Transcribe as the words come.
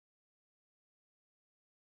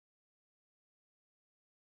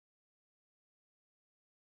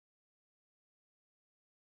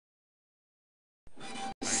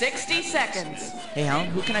60 seconds. Hey, Helen,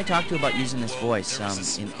 who can I talk to about using this voice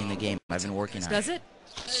in the game? I've been working on it. Does it?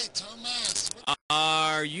 Hey, Thomas.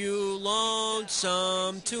 Are you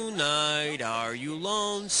lonesome tonight? Are you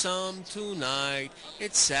lonesome tonight?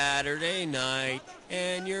 It's Saturday night,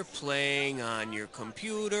 and you're playing on your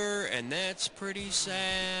computer, and that's pretty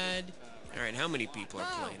sad. All right, how many people are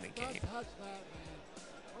playing the game?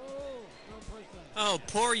 Oh,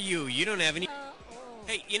 poor you. You don't have any...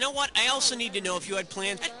 Hey, you know what? I also need to know if you had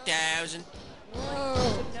plans. 1,000.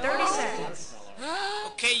 30 seconds.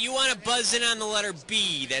 Okay, you want to buzz in on the letter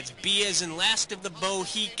B. That's B as in Last of the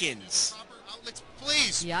Mohicans.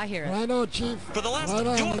 Please. Yeah, I hear it. I know, Chief. For the last...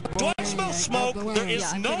 Do I smell smoke? There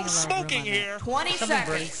is no smoking here. 20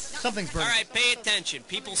 seconds. Something's burning. All right, pay attention.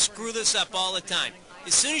 People screw this up all the time.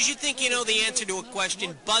 As soon as you think you know the answer to a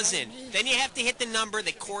question, buzz in. Then you have to hit the number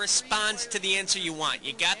that corresponds to the answer you want.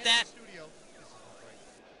 You got that?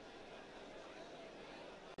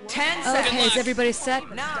 10 seconds. Okay, is everybody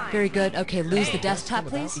set? 9. Very good. Okay, lose the desktop,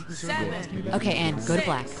 please. 7. Okay, and go to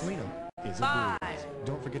black. Is a 5. breeze.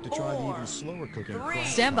 Don't forget to try the even slower cooking. 3.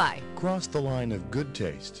 Stand by. Cross the line of good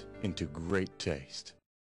taste into great taste.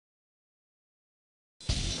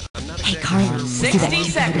 Hey, Carly. 60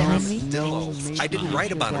 seconds. I didn't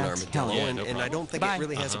write about an armadillo, Yeah, and I don't think it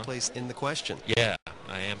really has a place in the question. Yeah,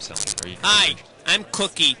 I am selling. Are you? Hi, I'm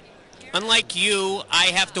Cookie. Unlike you, I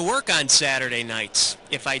have to work on Saturday nights.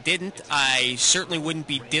 If I didn't, I certainly wouldn't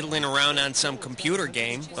be diddling around on some computer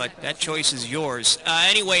game, but that choice is yours.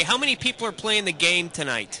 Anyway, how many people are playing the game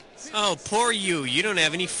tonight? Oh, poor you. You don't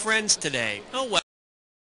have any friends today. Oh, well.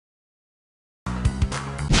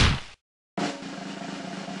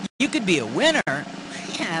 You could be a winner.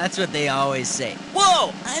 Yeah, that's what they always say.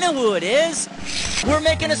 Whoa, I know who it is. We're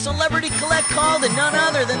making a celebrity collect call to none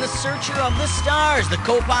other than the searcher of the stars, the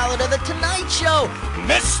co-pilot of The Tonight Show,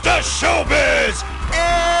 Mr. Showbiz!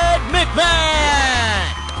 Ed McMahon!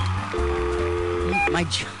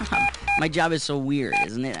 My job is so weird,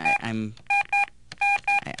 isn't it? I'm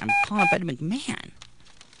calling up Ed McMahon.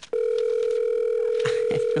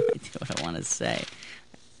 I have no idea what I want to say.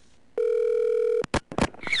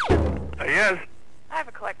 Yes. I have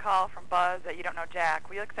a collect call from Buzz that you don't know Jack.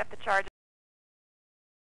 Will you accept the charges?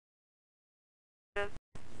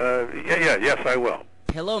 Yes, I will.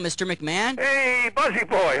 Hello, Mr. McMahon? Hey, Buzzy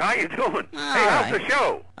boy, how you doing? Hey, how's the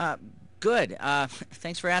show? Good.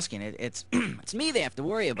 Thanks for asking. It's it's me they have to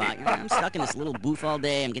worry about. You know, I'm stuck in this little booth all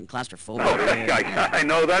day. I'm getting claustrophobic. Oh, I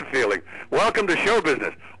know that feeling. Welcome to show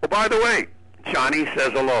business. Oh, by the way, Johnny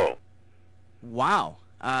says hello. Wow.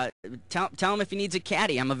 Tell him if he needs a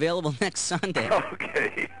caddy. I'm available next Sunday.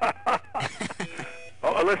 Okay.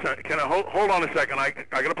 Oh, listen, can I hold on a second? I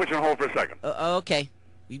gotta put you on hold for a second. Okay.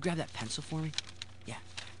 Will you grab that pencil for me? Yeah.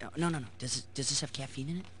 No. Does this have caffeine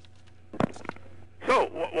in it? So,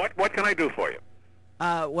 what can I do for you?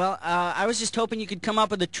 I was just hoping you could come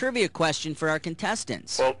up with a trivia question for our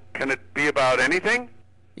contestants. Well, can it be about anything?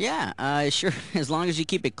 Yeah, sure, as long as you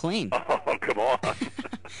keep it clean. Oh, come on.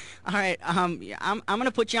 All right, I'm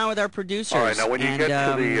gonna put you on with our producers. All right, now when you get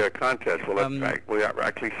to the contest, will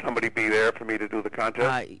actually somebody be there for me to do the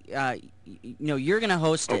contest? No, you're gonna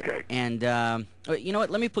host it. Okay. And you know what?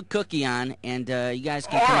 Let me put Cookie on, and you guys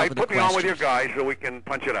can All come right, up with a put me question. on with your guys so we can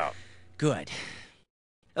punch it out. Good.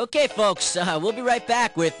 Okay, folks, we'll be right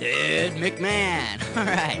back with Ed McMahon. All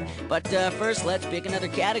right, but first, let's pick another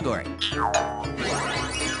category.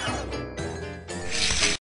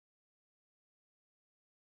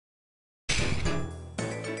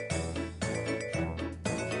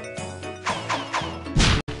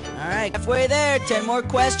 All right, halfway there. 10 more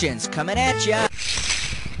questions coming at ya.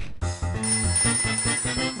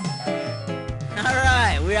 All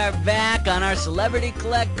right, we are back on our Celebrity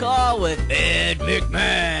Collect call with Ed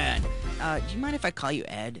McMahon. Do you mind if I call you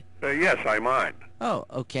Ed? Yes, I mind. Oh,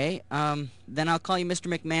 okay. Then I'll call you Mr.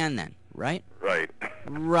 McMahon then, right? Right.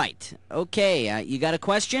 Right. Okay, you got a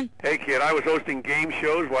question? Hey, kid, I was hosting game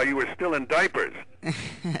shows while you were still in diapers.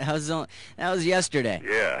 that was yesterday.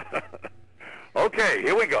 Yeah. Okay,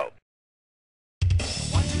 here we go.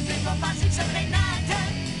 1, 2, 3, 4, 5, 6, 7, 8, 9,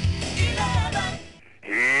 10, 11.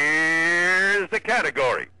 Here's the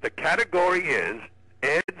category. The category is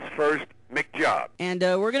Ed's first McJob. And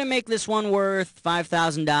we're going to make this one worth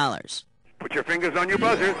 $5,000. Put your fingers on your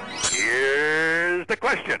buzzers. Here's the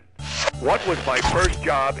question. What was my first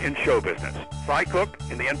job in show business? Fry cook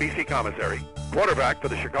in the NBC commissary, quarterback for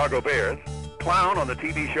the Chicago Bears, clown on the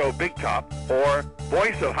TV show Big Top, or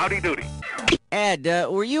voice of Howdy Doody? Ed,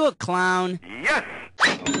 were you a clown? Yes!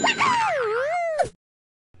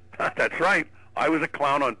 That's right. I was a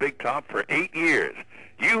clown on Big Top for 8 years.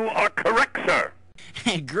 You are correct, sir.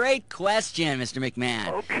 Great question, Mr.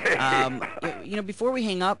 McMahon. Okay. Before we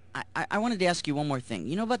hang up, I wanted to ask you one more thing.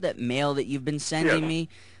 You know about that mail that you've been sending me?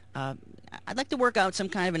 I'd like to work out some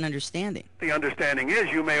kind of an understanding. The understanding is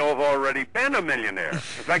you may have already been a millionaire. In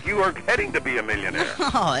fact, you are heading to be a millionaire.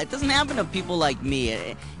 No, it doesn't happen to people like me.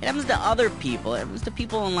 It happens to other people. It happens to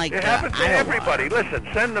people in, like, It happens to Iowa. everybody. Listen,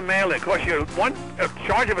 send the mail in. Of course, you're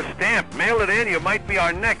charge of a stamp. Mail it in. You might be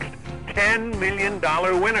our next $10 million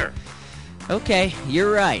winner. Okay,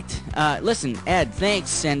 you're right. Listen, Ed,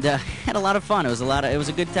 thanks, and had a lot of fun. It was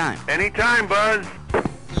a good time. Anytime, Buzz.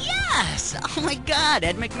 Yes! Oh my God,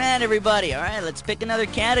 Ed McMahon, everybody. All right, let's pick another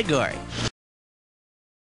category.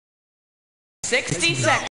 60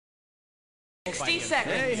 seconds. 60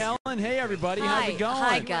 seconds. Hey, Helen. Hey, everybody. Hi. How's it going?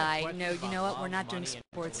 Hi, Guy. No, you know what? We're not doing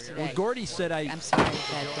sports today. Well, Gordy said I'm sorry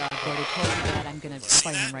that Gordy told you that. I'm going to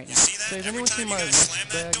play him right now. So has anyone seen my lunch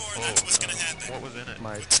bag? What was in it?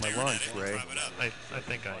 My lunch, Ray. I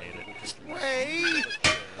think I ate it. Ray!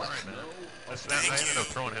 Sorry, man. I ended up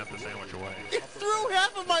throwing half the sandwich away. You threw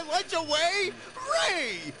half of my lunch away?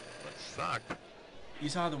 Ray! That sucked. you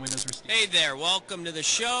saw the windows were Hey there, welcome to the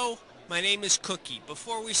show. My name is Cookie.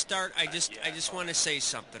 Before we start, I just want to say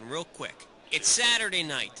something real quick. It's Saturday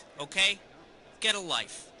night, okay? Get a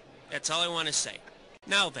life. That's all I want to say.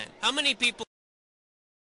 Now then, how many people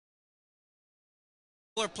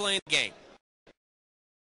are playing the game?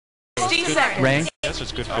 60 seconds. Ray? Yes,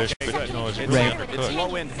 it's good fish, but you know, it's Ray. undercooked.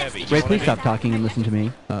 Low end heavy. Ray, please stop talking and listen to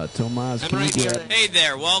me. Tomas, can you get... Hey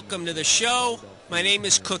there, welcome to the show. My name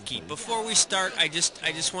is Cookie. Before we start, I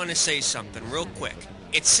just want to say something real quick.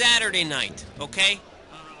 It's Saturday night, okay?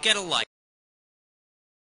 Get a life.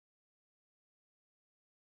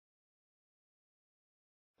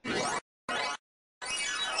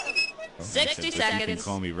 You can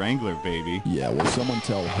call me Wrangler, baby. Yeah, well, someone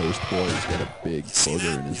tell host boy he's got a big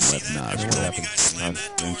booger in his left nostril. What happened?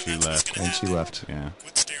 Then she left. And she left. Yeah.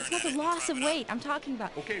 It's not the loss of weight I'm talking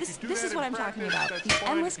about. This is what I'm talking about. The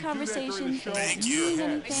endless conversations that mean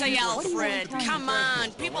anything. Say, Alfred, come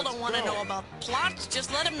on. People don't want to know about plots.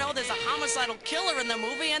 Just let them know there's a homicidal killer in the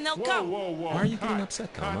movie and they'll come. Why are you getting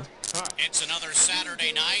upset, Comma? It's another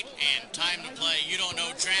Saturday night and time to play You Don't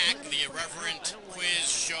Know Jack, the irreverent quiz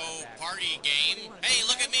show party game. Hey,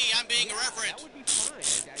 look at me, I'm being irreverent.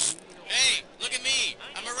 Hey, look at me,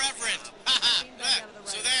 I'm irreverent.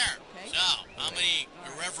 So there. So, how many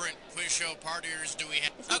irreverent quiz show partiers do we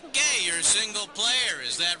have? Okay, you're a single player,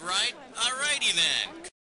 is that right? Alrighty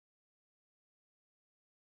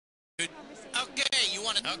then. Okay, you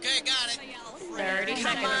want it? Okay, got it. 30 seconds.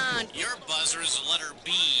 Come on. Your buzzer is the letter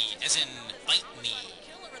B, as in bite me.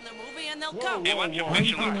 Killer in the movie and they'll come. Hey, why don't you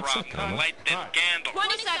picture the crowd? Light this candle.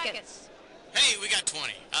 20 seconds. Hey, we got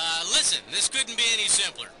 20. Listen, this couldn't be any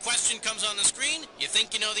simpler. Question comes on the screen, you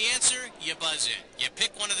think you know the answer, you buzz in. You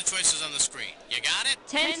pick one of the choices on the screen. You got it?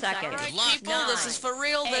 10 seconds. Good luck. People, this is for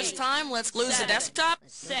real this time. Let's lose the desktop.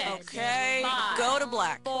 6, Okay, 5, go to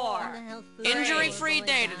black. 4, Injury-free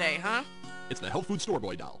day today, huh? It's the Health Food Store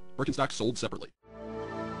Boy doll. Birkenstock sold separately.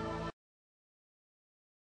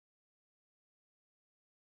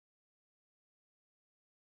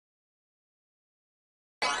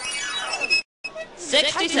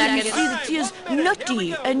 Sixty seconds. It feels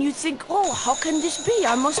nutty, and you think, oh, how can this be?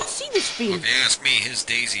 I must see this field. If you ask me, his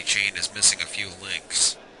daisy chain is missing a few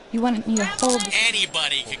links. You want me to hold this?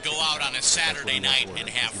 Anybody could go out on a Saturday night and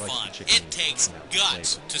have fun. It takes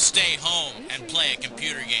guts to stay home and play a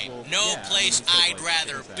computer game. No place I'd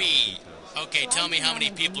rather be. Okay, tell me how many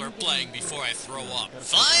people are playing before I throw up.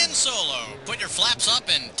 Flying solo. Put your flaps up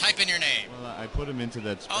and type in your name. Well, I put him into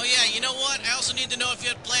that... Oh yeah, you know what? I also need to know if you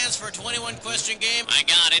had plans for a 21-question game. I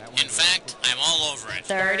got it. In fact, I'm all over it.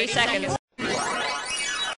 30 seconds.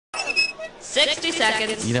 60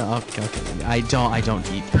 seconds. You know, okay. I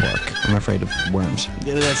don't eat pork. I'm afraid of worms.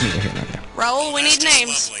 Yeah, that's neither here nor there. Raul, we need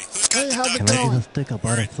names. Hey, how's it going? Let's take a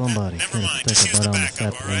bite of somebody. Let's take a bite on the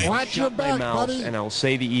Saturday. Watch your back, buddy. And I'll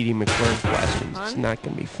say the Edie McClure questions. It's not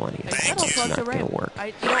going to be funny. It's not going to work.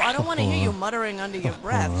 I don't want to hear you muttering under your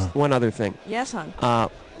breath. One other thing. Yes, hon.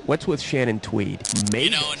 What's with Shannon Tweed? You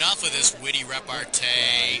know, enough of this witty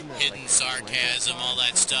repartee, hidden sarcasm, all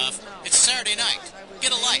that stuff. It's Saturday night.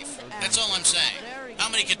 Get a life. That's all I'm saying. How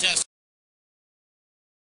many contestants?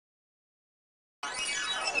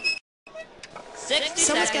 60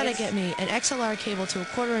 Someone's got to seconds. get me an XLR cable to a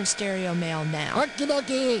quarter-inch stereo male now.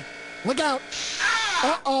 Okie look out.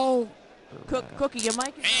 Uh-oh. Cookie, your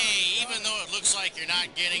mic? Hey, even though it looks like you're not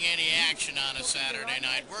getting any action on a Saturday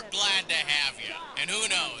night, we're glad to have you. And who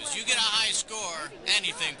knows, you get a high score,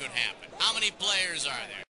 anything could happen. How many players are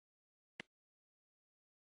there?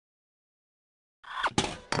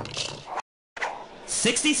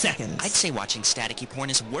 60 seconds. I'd say watching staticky porn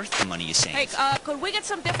is worth the money you save. Hey, could we get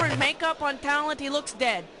some different makeup on talent? He looks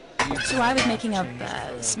dead. So I was making up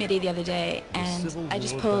Smitty the other day, and I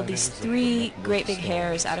just pulled these 3 great big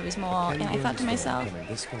hairs out of his mole, and I thought to myself,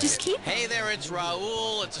 just keep it. Hey there, it's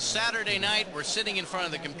Raul. It's a Saturday night. We're sitting in front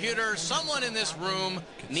of the computer. Someone in this room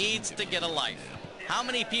needs to get a life. How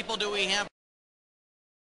many people do we have?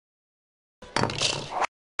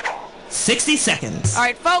 60 seconds. All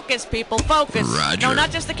right, focus, people, focus. Roger. No,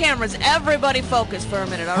 not just the cameras. Everybody focus for a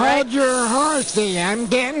minute, all right? Hold your horsey. I'm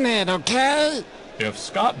getting it, okay? If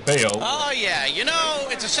Scott Baio... Oh, yeah. You know,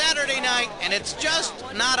 it's a Saturday night, and it's just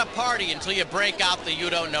not a party until you break out the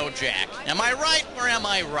You Don't Know Jack. Am I right or am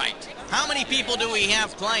I right? How many people do we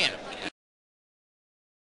have playing?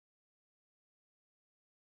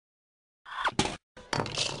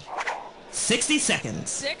 $60 seconds.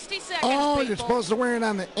 60 seconds, Oh, people. you're supposed to wear it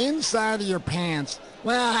on the inside of your pants.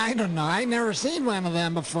 Well, I don't know. I never seen one of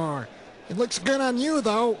them before. It looks good on you,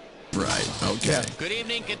 though. Right, okay. Good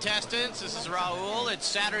evening, contestants. This is Raul. It's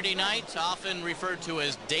Saturday night, often referred to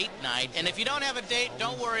as date night. And if you don't have a date,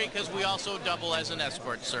 don't worry, because we also double as an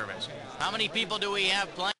escort service. How many people do we have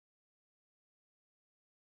playing?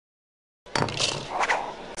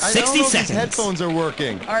 60 seconds. Headphones are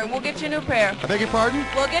working. All right, we'll get you a new pair. I beg your pardon?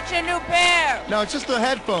 We'll get you a new pair. No, it's just the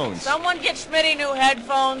headphones. Someone get Smitty new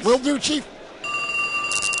headphones. Will do, Chief.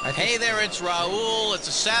 Hey there, it's Raul. It's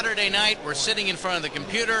a Saturday night. We're sitting in front of the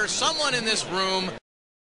computer. Someone in this room...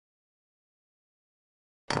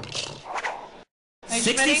 Hey,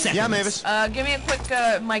 60 Smitty? seconds. Yeah, Mavis. Give me a quick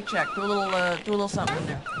mic check. Do a little something in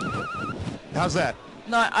there. How's that?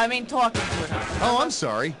 No, I mean talking to it. Oh, I'm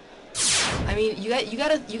sorry. I mean, you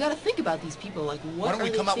gotta think about these people. Like, what Why don't we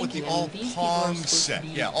are they come up with the thinking? I all mean, these people are Pong supposed to set? be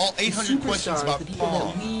Yeah, all the 800 questions superstars, about the people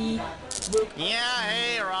Pong. that we Yeah,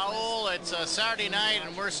 hey, Raul. It's a Saturday night,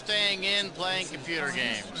 and we're staying in playing computer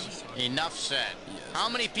games. Enough said. How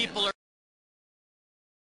many people are...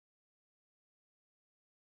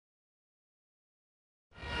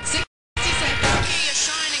 Okay, you're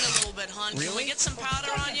shining a little bit, hon. Can we get some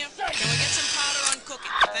powder on you? Can we get some powder on Cookie?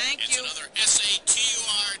 Thank you. It's another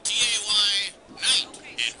S-A-T-U-R-D-A-Y night,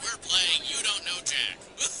 and we're playing You Don't Know Jack.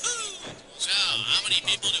 Woohoo! So, how many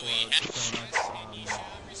people do we have?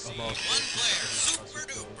 One player, super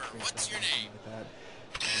duper. What's your name?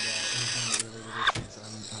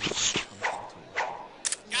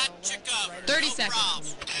 Gotcha covered. 30 no seconds.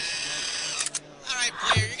 problem. All right,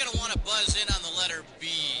 player, you're going to want to buzz in on the letter B.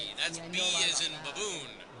 That's B as in baboon.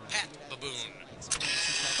 Pat baboon.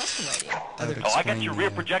 Oh, I got your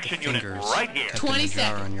rear projection unit right here. 20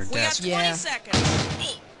 seconds. We got 20 seconds.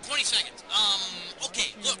 Oh, 20 seconds.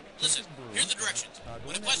 Okay, look, listen. Here's the directions.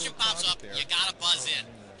 When a question pops up, you gotta buzz in.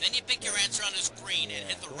 Then you pick your answer on the screen and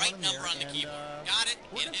hit the right number on the keyboard. Got it?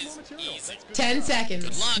 It is easy. 10 seconds.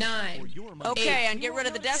 Good luck. 9. Okay, and get rid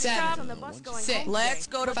of the desktop. 7. 6. Let's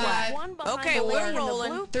go to black. 5. Okay, we're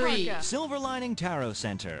rolling. 3. Silver Lining Tarot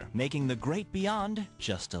Center, making the great beyond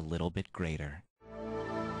just a little bit greater.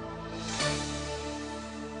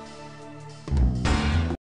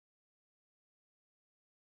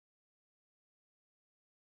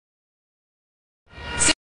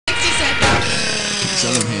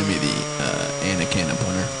 Someone hand me the Anna Cannon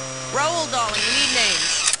punter. Raul, darling, we need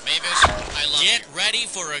names. Mavis, I love Get ready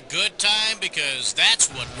for a good time because that's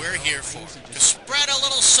what we're here for. To spread a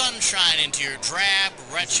little sunshine into your drab,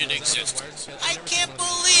 wretched existence. I can't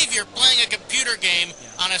believe you're playing a computer game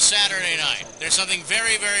on a Saturday night. There's something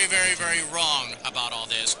very, very, very, very wrong about all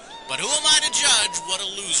this. But who am I to judge what a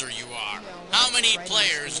loser you are? How many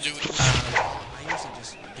players do...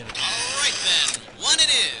 All right then, one it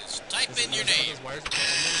is. Type in your name.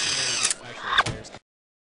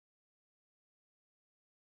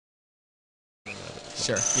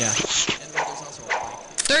 Sure, yeah.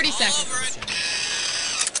 30 seconds.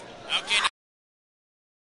 Okay.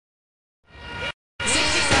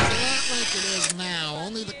 60 like it is now.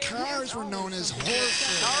 Only the cars were known as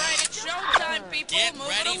horses. All right, it's showtime, people. Get Move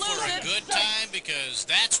ready it or for lose a it. good time because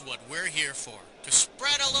that's what we're here for. To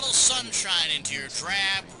spread a little sunshine into your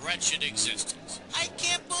drab, wretched existence. I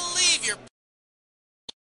can't believe you're...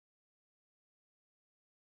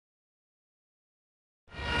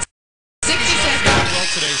 Well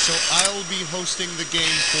today, so I'll be hosting the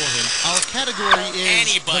game for him. Our category is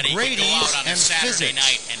Anybody the can Brady's go out on a and Saturday physics.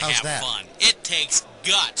 night and How's have that? fun. It takes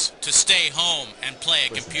guts to stay home and play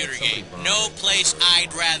a computer game. No place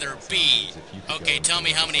I'd rather be. Okay, tell me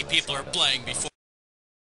how many people are playing before.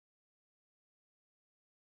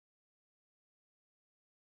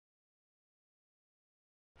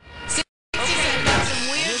 Okay, we got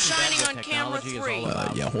some weird shining on camera 3.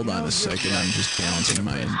 Yeah, hold on a second. I'm just balancing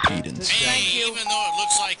my impedance. Hey, even though it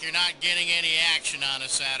looks like you're not getting any action on a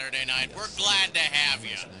Saturday night, we're glad to have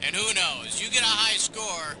you. And who knows, you get a high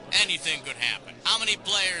score, anything could happen. How many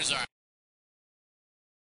players are...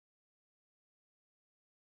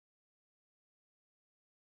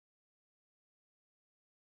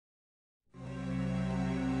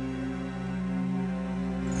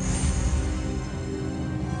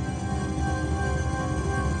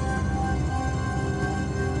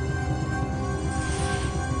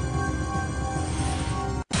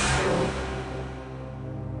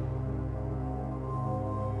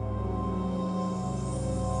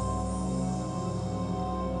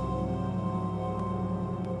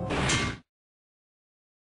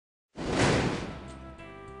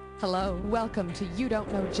 Hello, welcome to You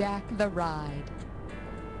Don't Know Jack, the ride.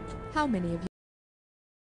 How many of you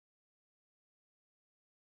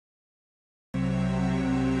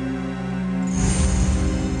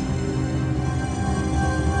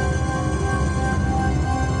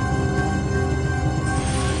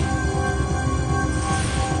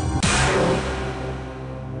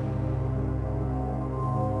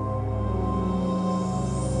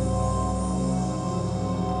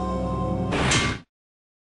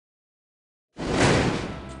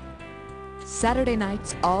Saturday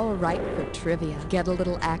night's all right for trivia. Get a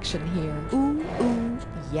little action here. Ooh, ooh,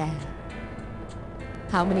 yeah.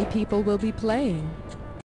 How many people will be playing?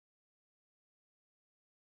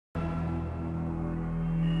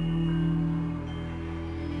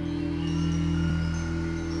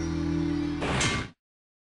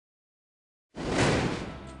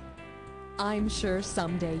 I'm sure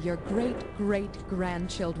someday your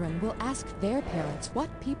great-great-grandchildren will ask their parents what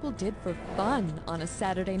people did for fun on a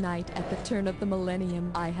Saturday night at the turn of the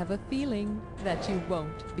millennium. I have a feeling that you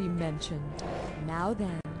won't be mentioned. Now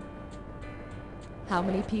then, how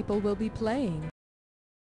many people will be playing?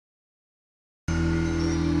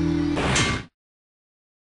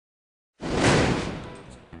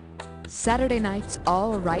 Saturday night's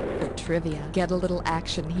all right for trivia. Get a little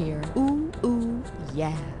action here. Ooh, ooh,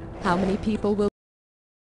 yeah. How many people will...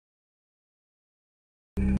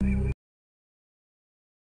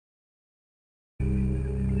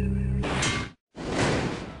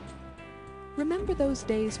 Remember those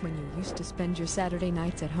days when you used to spend your Saturday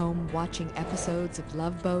nights at home watching episodes of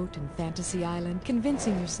Love Boat and Fantasy Island,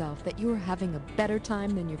 convincing yourself that you were having a better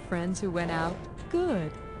time than your friends who went out?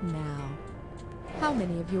 Good. Now, how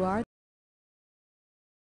many of you are...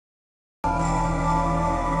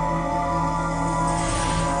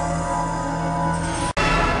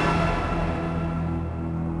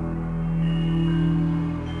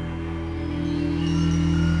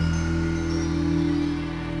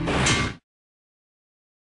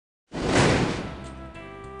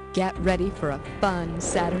 Get ready for a fun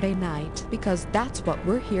Saturday night, because that's what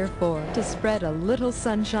we're here for, to spread a little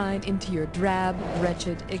sunshine into your drab,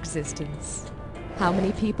 wretched existence. How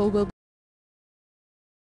many people will...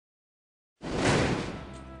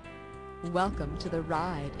 Welcome to the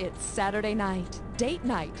ride. It's Saturday night, date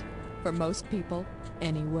night, for most people,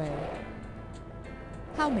 anyway.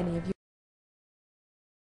 How many of you...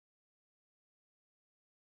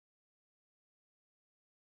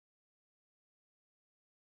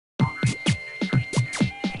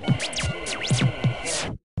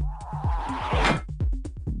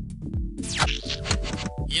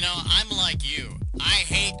 You know, I'm like you. I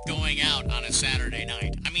hate going out on a Saturday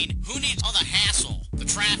night. I mean, who needs all the hassle? The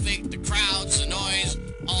traffic, the crowds, the noise,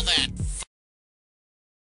 all that.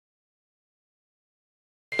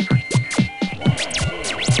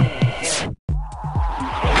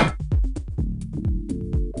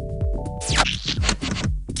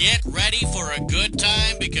 Get ready for a good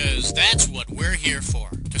time, because that's what we're here for.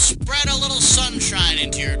 To spread a little sunshine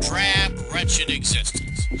into your drab, wretched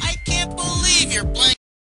existence. I can't believe you're playing...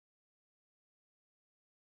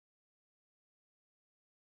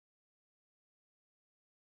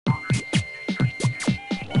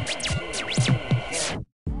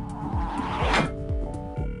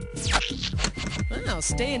 Well,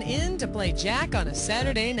 staying in to play Jack on a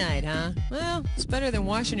Saturday night, huh? Well, it's better than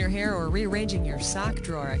washing your hair or rearranging your sock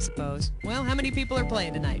drawer, I suppose. Well, how many people are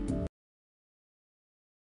playing tonight?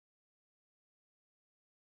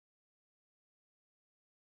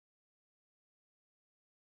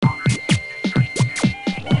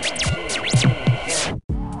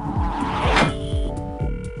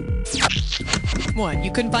 What,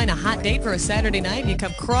 you couldn't find a hot date for a Saturday night and you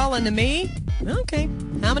come crawling to me? Okay,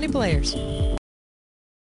 how many players?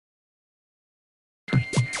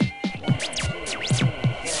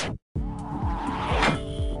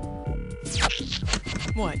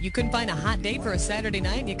 What, you couldn't find a hot date for a Saturday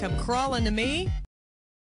night and you come crawling to me?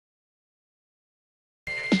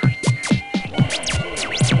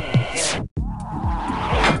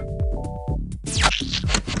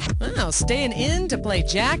 Well, staying in to play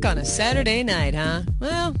Jack on a Saturday night, huh?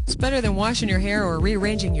 Well, it's better than washing your hair or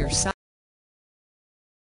rearranging your socks.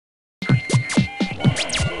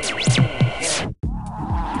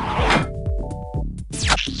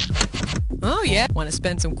 Oh, yeah. Want to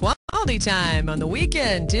spend some quality time on the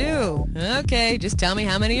weekend, too. Okay, just tell me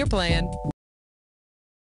how many you're playing.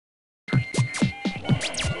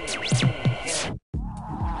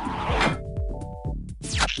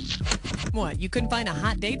 What, you couldn't find a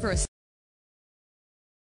hot date for a...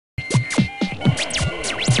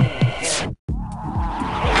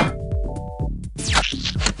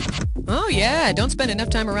 Oh yeah, don't spend enough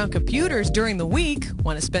time around computers during the week.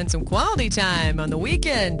 Want to spend some quality time on the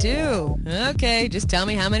weekend, too. Okay, just tell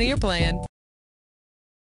me how many you're playing.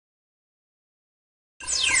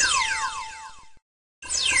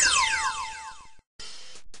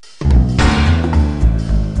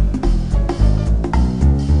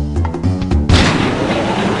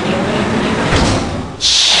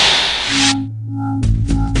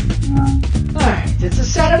 It's a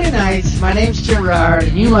Saturday night. My name's Gerard,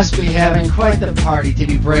 and you must be having quite the party to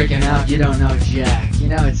be breaking out. You don't know Jack. You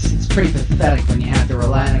know, it's pretty pathetic when you have to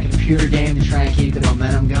rely on a computer game to try and keep the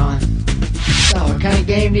momentum going. So, what kind of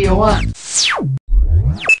game do you want?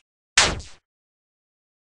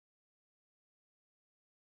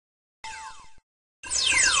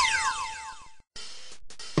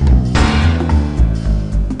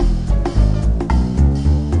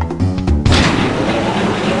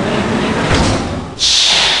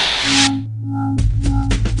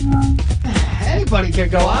 Anybody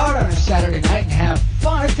could go out on a Saturday night and have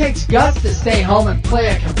fun. It takes guts to stay home and play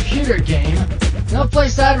a computer game. No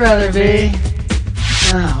place I'd rather be.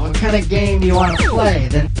 Now, what kind of game do you want to play?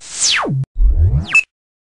 Then.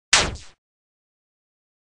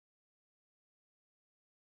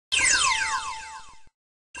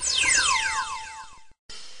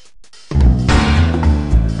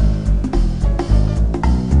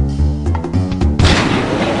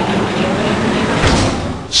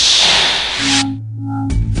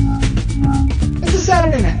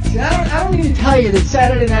 Saturday night. I don't need to tell you that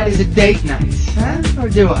Saturday night is a date night, huh? Or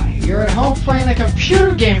do I? You're at home playing a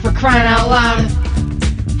computer game for crying out loud.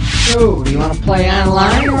 Ooh, do you want to play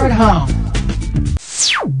online or at home?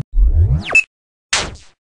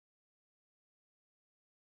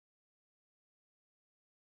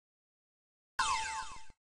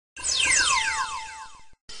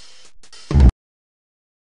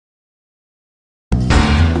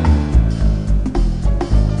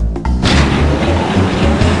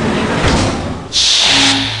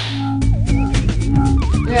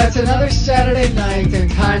 Yeah, it's another Saturday night and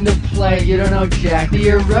time to play, you don't know Jack, the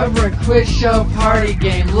irreverent quiz show party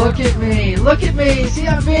game. Look at me, see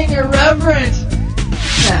I'm being irreverent.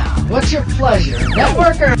 Now, what's your pleasure,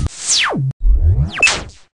 networker?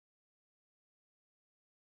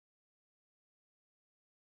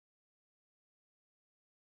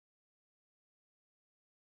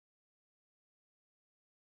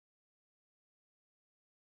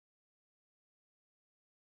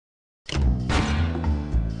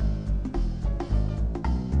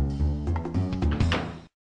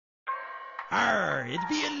 It'd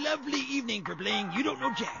be a lovely evening for playing You Don't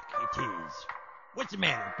Know Jack, it is. What's the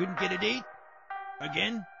matter? Couldn't get a date?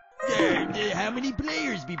 Again? How many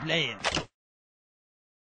players be playing?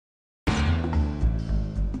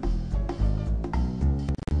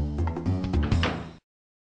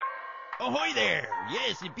 Ahoy there!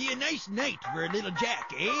 Yes, it'd be a nice night for a little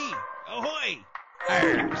Jack, eh? Ahoy!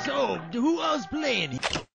 So, who else playing?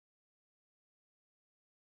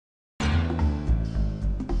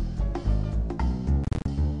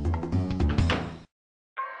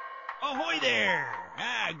 Ahoy there!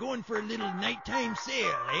 Going for a little nighttime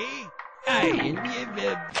sail, eh? And we've,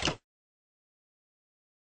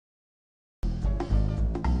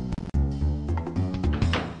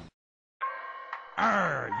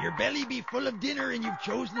 your belly be full of dinner and you've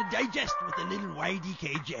chosen to digest with a little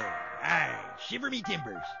YDKJ. Shiver me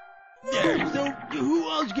timbers. So, who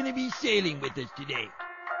all's gonna be sailing with us today?